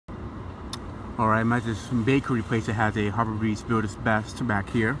Alright, I'm at this bakery place that has a Harbor Breeze Builder's Best back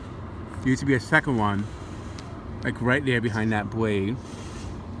here. There used to be a second one, like right there behind that blade.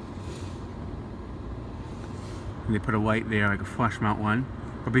 And they put a light there, like a flush mount one.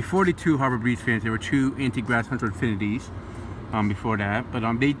 But before the two Harbor Breeze fans, there were two anti-grass hunter infinities before that. But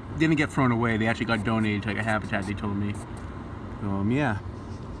they didn't get thrown away. They actually got donated to like a habitat, they told me. Yeah.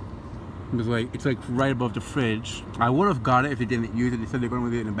 It's like right above the fridge. I would have got it if they didn't use it. They said they're going to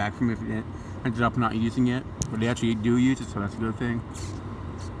leave it in the back for me if they didn't. Ended up not using it. But they actually do use it, so that's a good thing.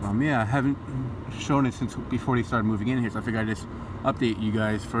 Yeah, I haven't shown it since before they started moving in here, so I figured I'd just update you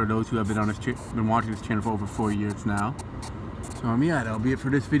guys for those who have been watching this channel for over 4 years now. So yeah, that'll be it for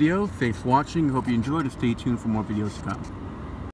this video. Thanks for watching. Hope you enjoyed, and stay tuned for more videos to come.